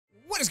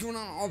What is going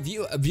on, all of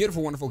you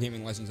beautiful, wonderful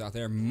gaming legends out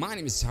there? My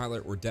name is Tyler,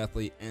 or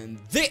Deathly, and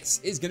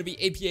this is going to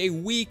be APA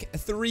Week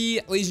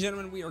 3. Ladies and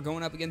gentlemen, we are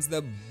going up against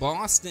the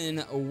Boston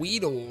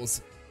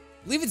Weedles.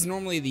 I believe it's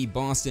normally the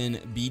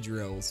Boston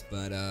B-Drills,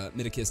 but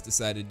Midakis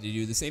decided to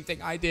do the same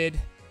thing I did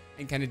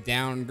and kind of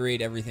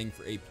downgrade everything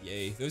for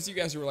APA. Those of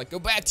you guys who were like, go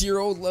back to your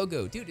old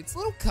logo. Dude, it's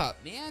Little Cup,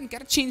 man.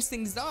 Gotta change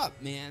things up,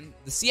 man.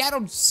 The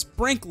Seattle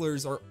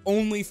Sprinklers are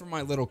only for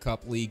my Little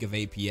Cup League of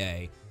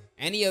APA.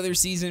 Any other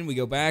season, we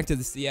go back to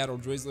the Seattle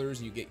Drizzlers,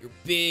 and you get your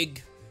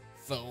big,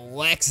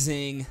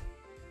 flexing,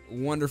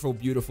 wonderful,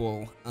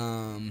 beautiful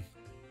Polyrath.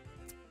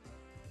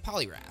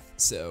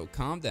 So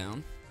calm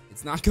down.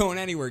 It's not going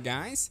anywhere,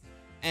 guys.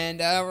 And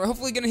we're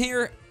hopefully going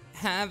to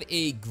have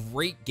a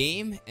great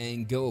game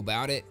and go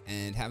about it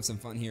and have some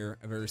fun here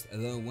versus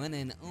the one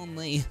and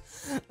only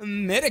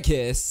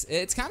Midakis.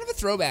 It's kind of a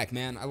throwback,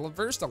 man. I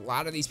versed a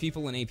lot of these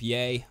people in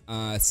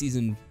APA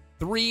Season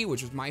 3,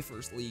 which was my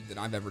first league that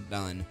I've ever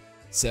done.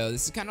 So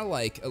this is kind of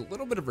like a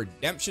little bit of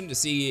redemption to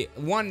see,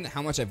 one,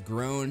 how much I've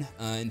grown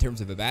in terms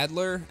of a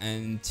battler,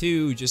 and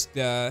two, just,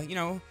 you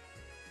know,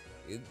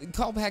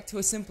 call back to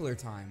a simpler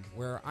time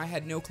where I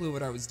had no clue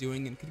what I was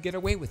doing and could get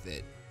away with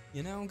it.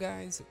 You know,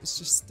 guys, it was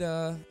just,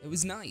 it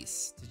was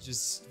nice to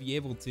just be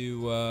able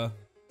to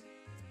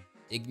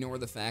ignore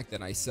the fact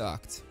that I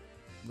sucked,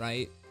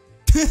 right?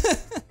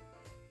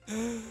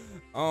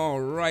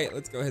 All right,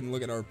 let's go ahead and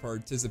look at our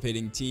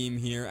participating team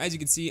here. As you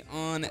can see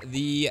on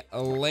the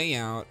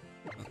layout,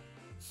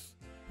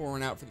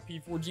 pouring out for the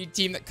P4G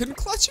team that couldn't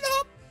clutch it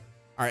up.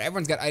 All right,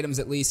 everyone's got items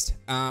at least.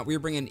 We are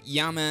bringing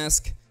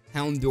Yamask,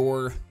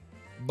 Houndour,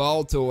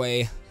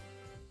 Baltoy,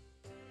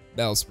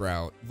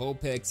 Bellsprout,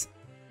 Vulpix,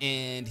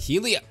 and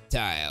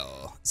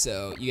Helioptile.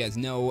 So you guys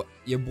know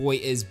your boy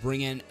is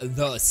bringing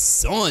the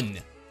sun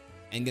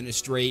and gonna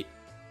straight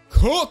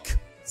cook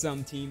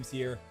some teams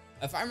here.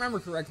 If I remember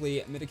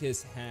correctly,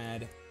 Midakis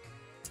had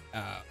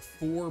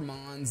 4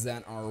 mons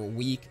that are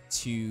weak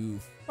to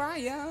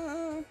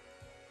fire.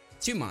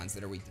 2 mons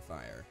that are weak to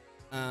fire.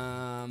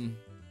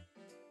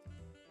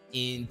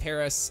 In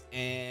Paris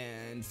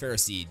and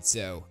Ferroseed.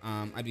 So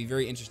I'd be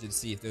very interested to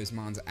see if those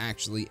mons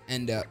actually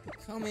end up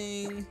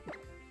coming.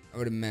 I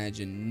would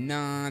imagine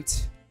not.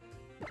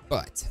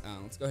 But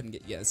let's go ahead and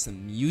get you guys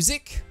some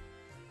music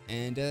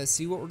and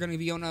see what we're going to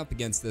be going up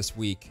against this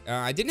week.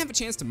 I didn't have a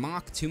chance to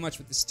mock too much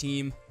with this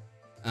team.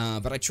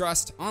 But I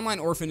trust Online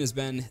Orphan has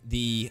been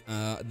the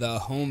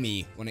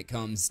homie when it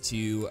comes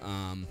to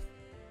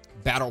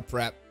battle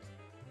prep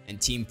and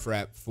team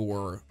prep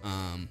for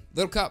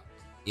Little Cup.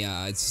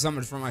 Yeah, it's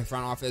someone from my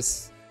front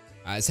office.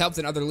 It's helped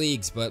in other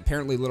leagues, but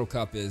apparently Little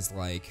Cup is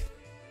like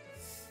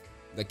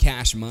the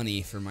cash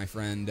money for my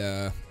friend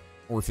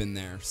Orphan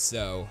there.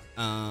 So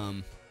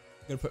gonna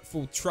put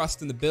full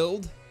trust in the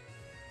build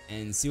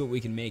and see what we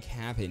can make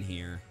happen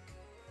here.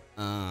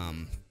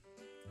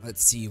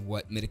 Let's see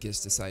what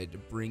Midakis decided to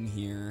bring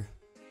here.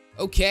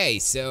 Okay,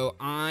 so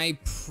I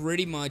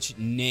pretty much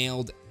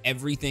nailed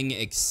everything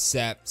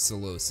except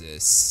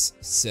Solosis.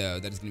 So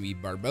that is going to be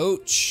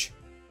Barboach.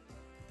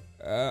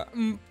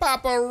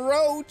 Papa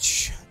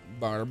Roach.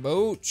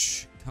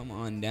 Barboach. Come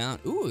on down.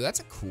 Ooh, that's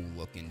a cool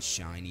looking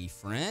shiny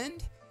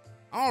friend.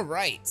 All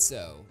right,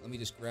 so let me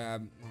just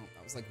grab, well,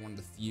 that was like one of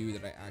the few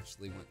that I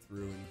actually went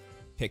through and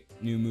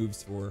picked new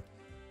moves for.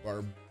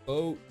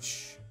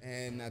 Barboach,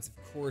 and that's of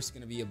course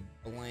going to be a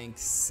blank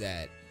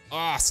set.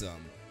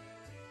 Awesome.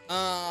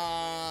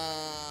 I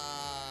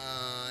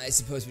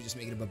suppose we just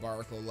make it a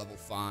Barbarical level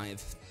 5 and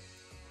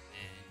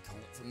call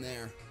it from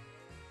there.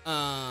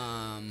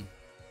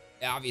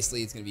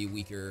 Obviously it's going to be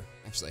weaker.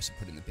 Actually, I should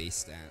put in the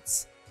base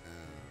stats.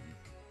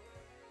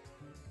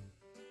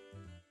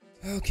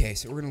 Okay,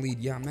 so we're going to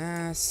lead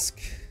Yamask.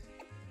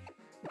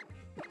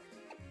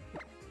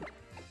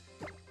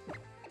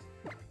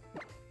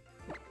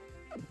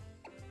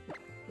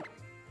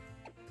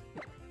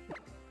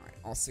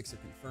 All 6 are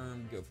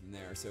confirmed. Go from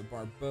there. So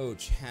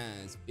Barboach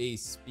has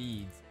base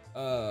speeds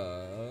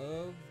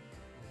of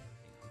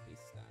base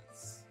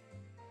stats.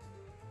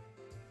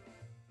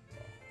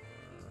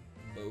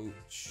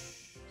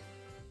 Barboach,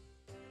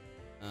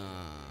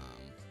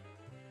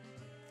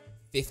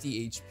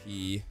 50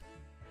 HP.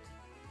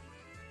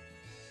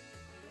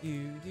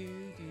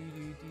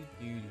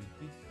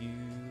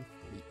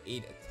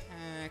 48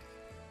 attack.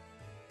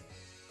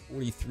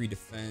 43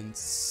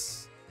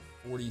 defense.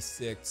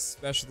 46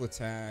 special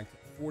attack,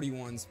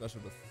 41 special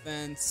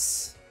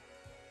defense,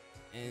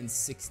 and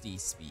 60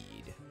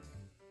 speed.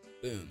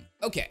 Boom.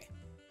 Okay.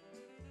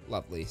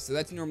 Lovely. So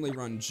that's normally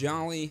run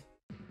Jolly.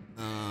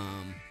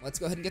 Let's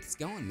go ahead and get this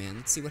going, man.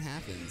 Let's see what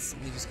happens.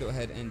 Let me just go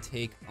ahead and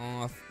take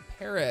off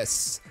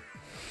Paris.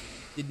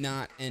 Did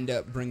not end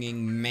up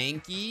bringing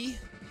Mankey,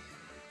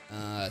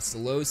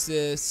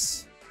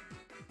 Solosis,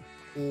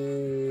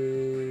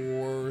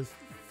 or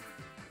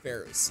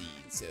Ferroseed.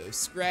 So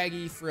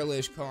Scraggy,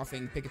 Frillish,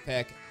 Coughing,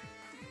 Pick-a-Peck,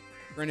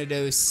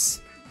 Grenados.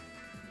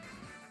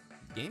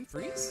 Game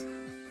freeze?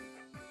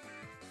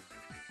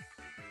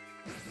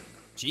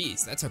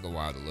 Jeez, that took a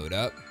while to load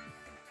up.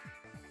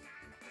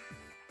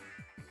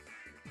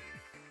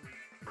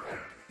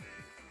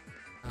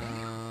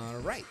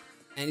 Alright.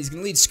 And he's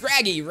going to lead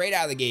Scraggy right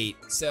out of the gate.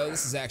 So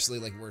this is actually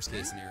like worst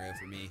case scenario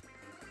for me.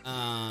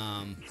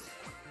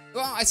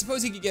 Well, I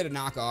suppose he could get a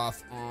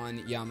knockoff on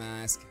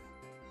Yamask.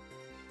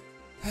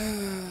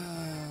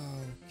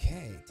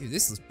 Okay. Dude,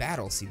 this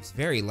battle seems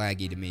very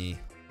laggy to me.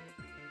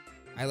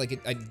 I like it.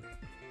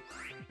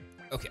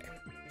 Okay.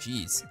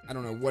 Jeez. I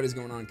don't know what is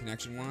going on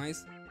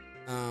connection-wise.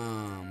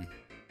 I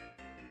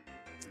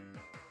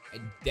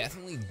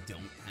definitely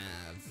don't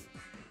have...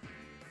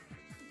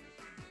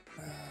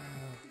 Okay.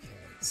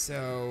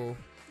 So...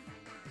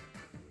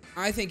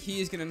 I think he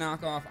is going to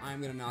knock off.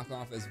 I'm going to knock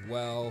off as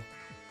well.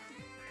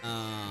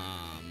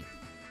 Yeah,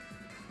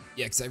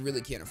 because I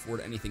really can't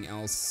afford anything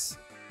else.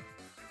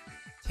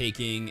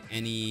 Taking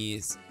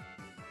any...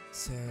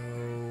 So...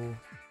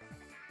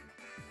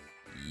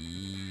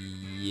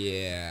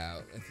 Yeah,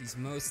 if he's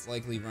most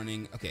likely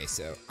running... Okay,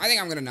 so I think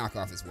I'm going to knock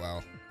off as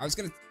well. I was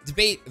going to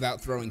debate about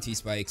throwing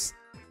T-Spikes,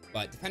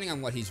 but depending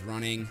on what he's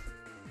running,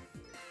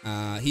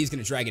 he's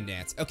going to Dragon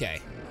Dance. Okay.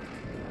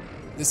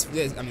 This could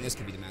be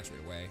the match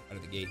right away, out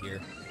of the gate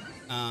here.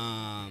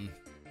 Let me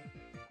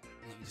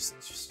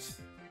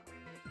just...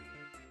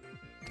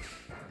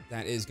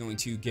 That is going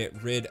to get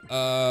rid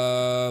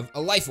of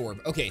a Life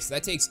Orb. Okay, so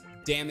that takes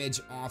damage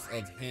off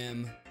of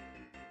him.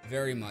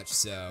 Very much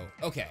so.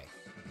 Okay,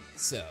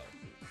 so...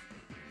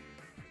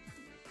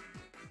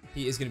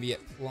 He is going to be at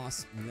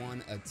 +1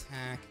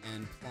 attack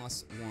and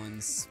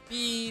 +1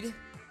 speed.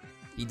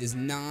 He does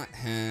not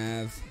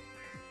have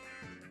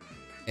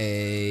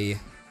a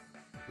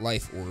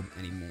Life Orb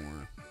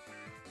anymore.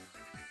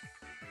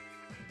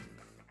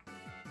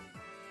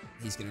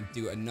 He's going to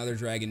do another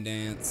Dragon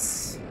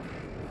Dance.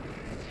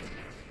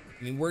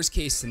 I mean, worst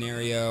case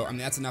scenario, I mean,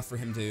 that's enough for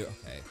him to...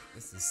 Okay,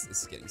 this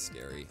is getting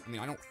scary. I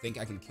mean, I don't think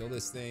I can kill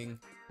this thing.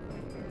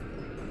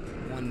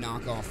 One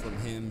knockoff from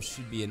him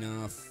should be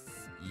enough.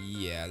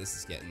 Yeah, this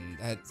is getting...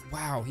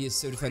 Wow, he is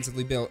so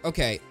defensively built.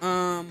 Okay,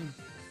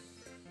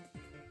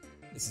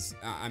 this is...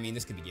 I mean,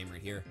 this could be game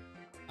right here.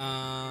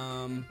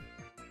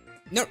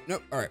 Nope,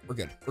 alright, we're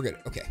good. We're good,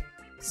 okay.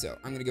 So,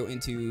 I'm gonna go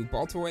into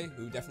Baltoy,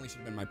 who definitely should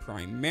have been my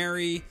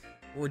primary.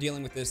 We're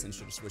dealing with this and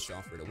should have switched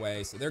off right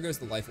away. So there goes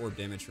the Life Orb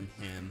damage from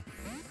him.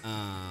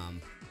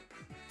 And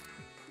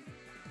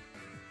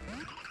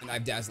I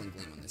have Dazzling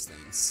Gleam on this thing.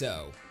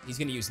 So he's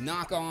going to use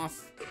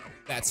Knockoff.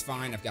 That's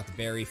fine. I've got the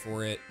berry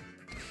for it.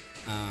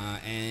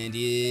 And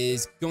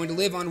is going to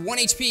live on 1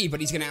 HP, but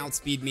he's going to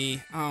outspeed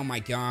me. Oh my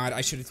god. I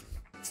should have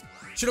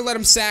let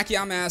him sack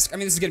Yamask. I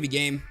mean, this is going to be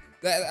game.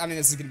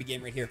 This is going to be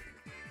game right here.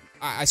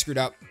 I screwed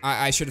up.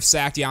 I should have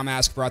sacked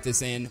Yamask, brought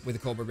this in with a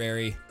Cobra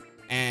Berry.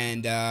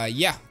 And,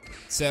 yeah.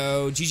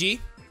 So, GG.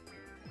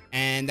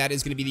 And that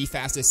is going to be the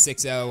fastest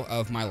 6-0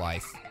 of my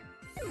life.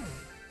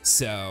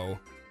 So,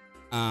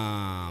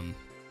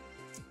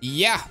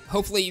 yeah.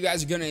 Hopefully you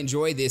guys are going to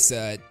enjoy this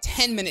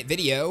 10-minute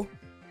video.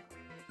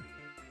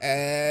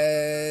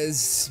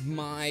 As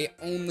my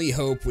only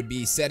hope would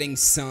be setting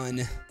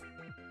Sun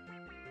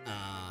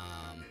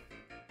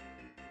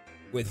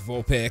with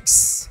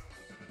Vulpix,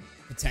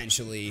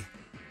 potentially.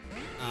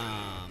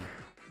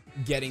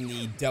 Getting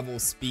the double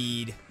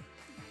speed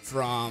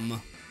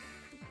from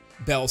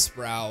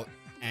Bellsprout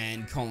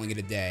and calling it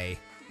a day.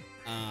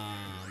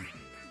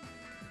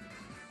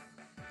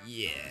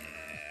 Yeah,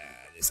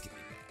 this could be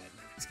bad.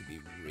 This could be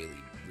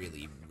really,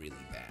 really, really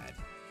bad.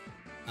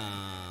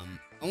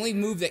 Only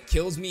move that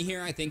kills me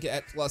here, I think,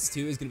 at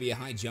 +2 is going to be a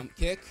high jump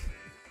kick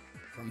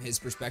from his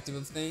perspective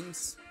of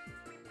things.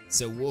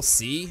 So we'll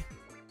see.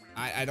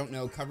 I don't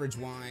know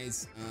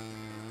coverage-wise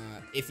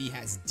if he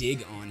has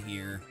Dig on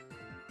here.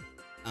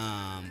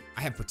 I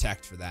have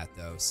Protect for that,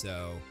 though,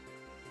 so...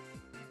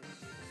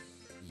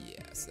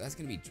 Yeah, so that's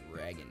going to be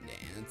Dragon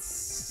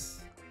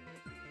Dance.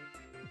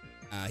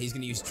 He's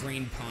going to use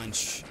Drain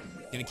Punch.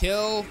 Gonna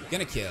kill?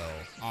 Gonna kill.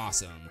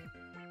 Awesome.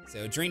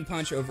 So, Drain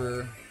Punch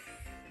over...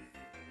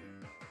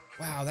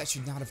 Wow, that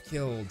should not have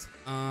killed.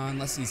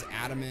 Unless he's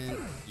Adamant.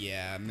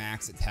 Yeah,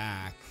 max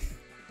attack.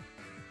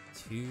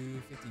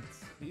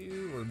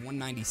 252 or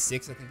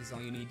 196, I think is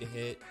all you need to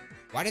hit.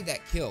 Why did that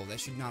kill? That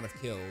should not have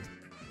killed.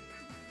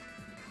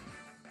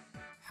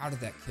 How did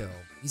that kill?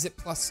 He's at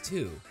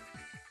 +2.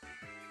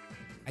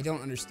 I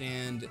don't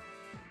understand.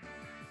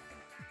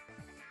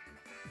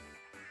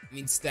 I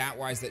mean,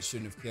 stat-wise, that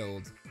shouldn't have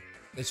killed.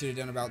 That should have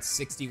done about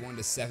 61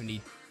 to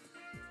 70%.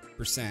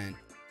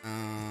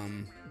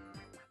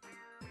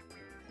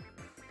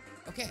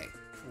 Okay,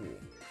 cool.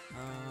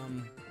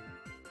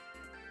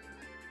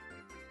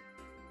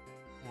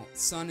 Well,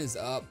 Sun is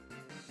up.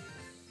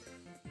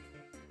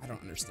 I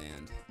don't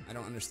understand. I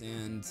don't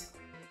understand.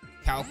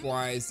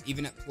 Calc-wise,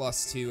 even at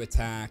 +2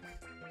 attack,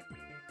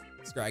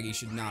 Scraggy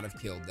should not have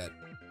killed that.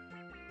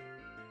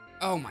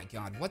 Oh my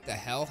god, what the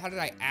hell? How did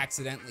I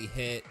accidentally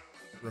hit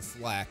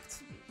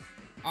Reflect?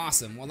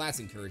 Awesome, well that's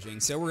encouraging.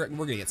 So we're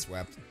gonna get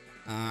swept.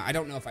 I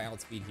don't know if I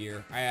outspeed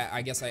here.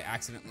 I guess I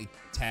accidentally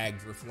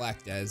tagged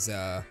Reflect as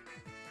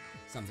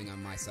something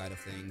on my side of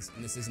things.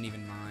 And this isn't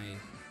even my...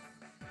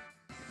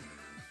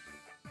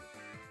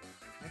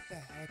 What the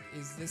heck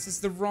is this? This is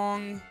the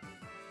wrong...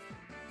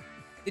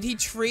 Did he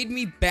trade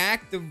me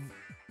back the...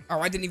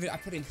 Oh, I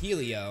put in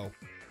Helio.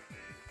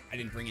 I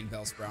didn't bring in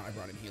Bellsprout. I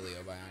brought in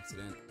Helio by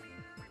accident.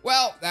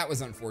 Well, that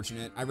was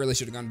unfortunate. I really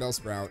should have gone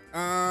Bellsprout.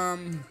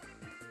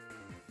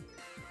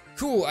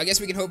 Cool. I guess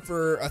we can hope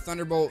for a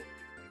Thunderbolt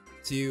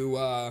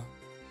to,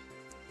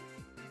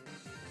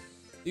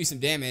 do some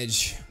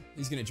damage.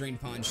 He's gonna Drain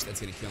Punch.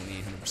 That's gonna kill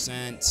me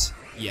 100%.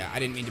 Yeah, I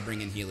didn't mean to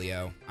bring in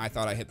Helio. I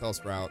thought I hit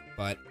Bellsprout,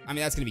 but, I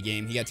mean, that's gonna be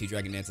game. He got 2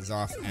 Dragon Dances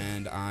off,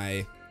 and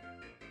I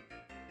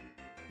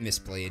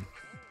misplayed.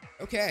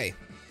 Okay.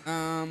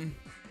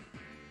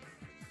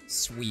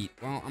 Sweet.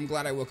 Well, I'm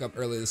glad I woke up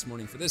early this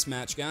morning for this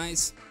match,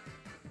 guys.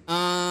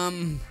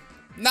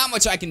 Not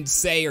much I can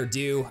say or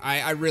do.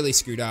 I really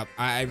screwed up.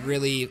 I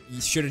really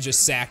should have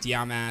just sacked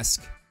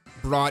Yamask,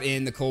 brought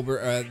in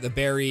the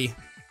berry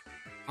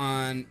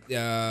on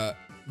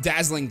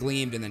Dazzling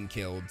Gleamed, and then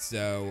killed.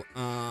 So,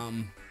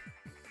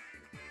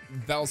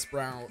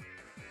 Bellsprout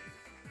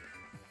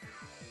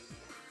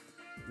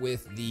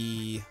with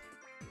the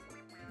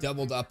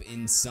doubled up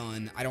in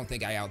Sun. I don't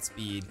think I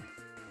outspeed.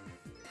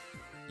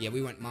 Yeah,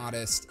 we went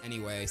modest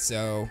anyway,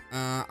 so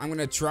I'm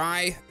gonna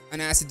try an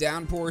Acid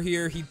Downpour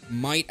here. He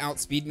might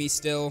outspeed me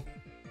still.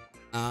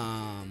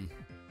 Even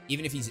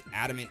if he's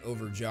adamant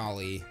over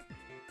Jolly.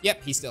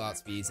 Yep, he still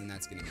outspeeds, and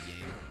that's gonna be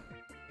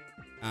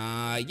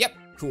game. Yep,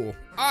 cool.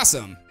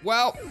 Awesome.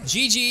 Well,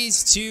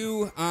 GG's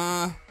to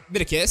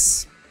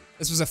Midicus.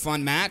 This was a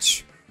fun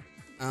match.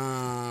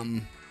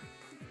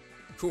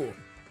 Cool.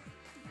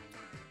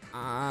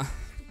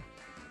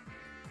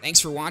 Thanks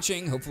for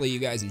watching. Hopefully you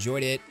guys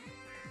enjoyed it.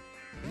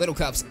 Little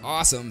Cup's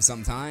awesome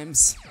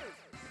sometimes.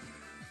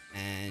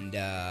 And,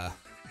 I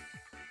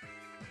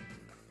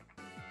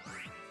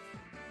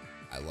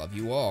love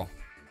you all.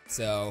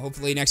 So,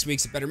 hopefully next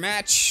week's a better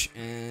match,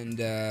 and,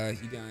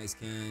 you guys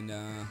can,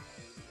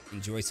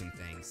 enjoy some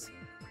things.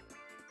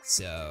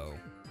 So,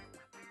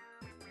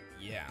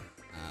 yeah.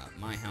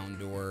 My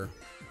Houndour,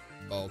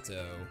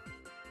 Balto,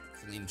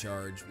 Flame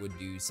Charge would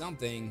do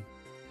something.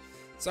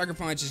 Sucker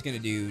Punch is going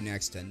to do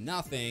next to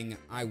nothing.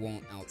 I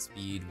won't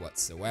outspeed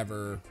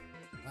whatsoever.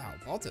 Wow,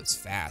 Balto's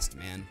fast,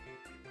 man.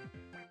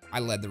 I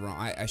led the wrong...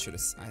 I have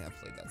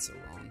played that so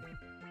wrong.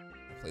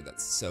 I played that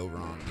so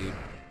wrong, dude.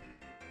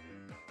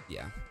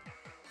 Yeah.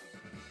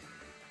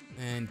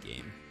 And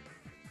game.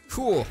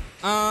 Cool.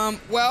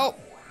 Well,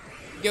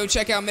 go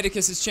check out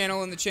Midicus's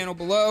channel in the channel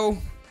below.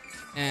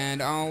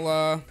 And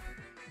I'll,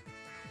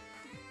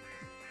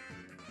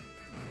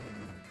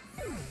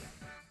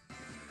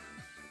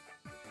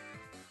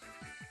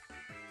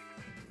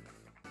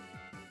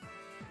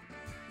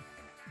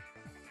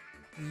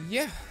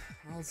 yeah,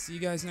 I'll see you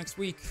guys next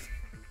week.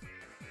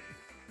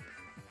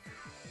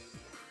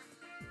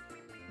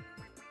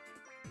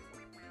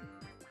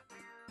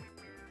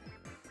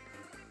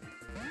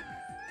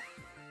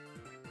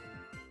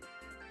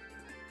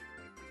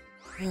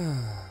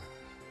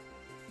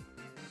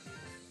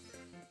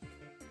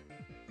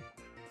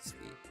 Sweet.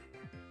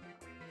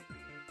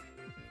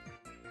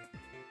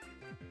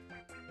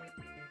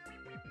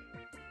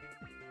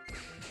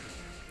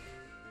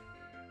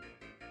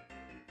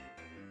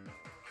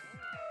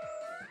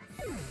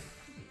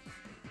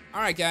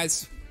 Alright,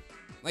 guys.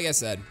 Like I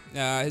said,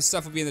 his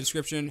stuff will be in the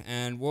description,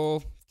 and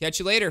we'll catch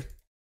you later.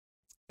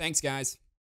 Thanks, guys.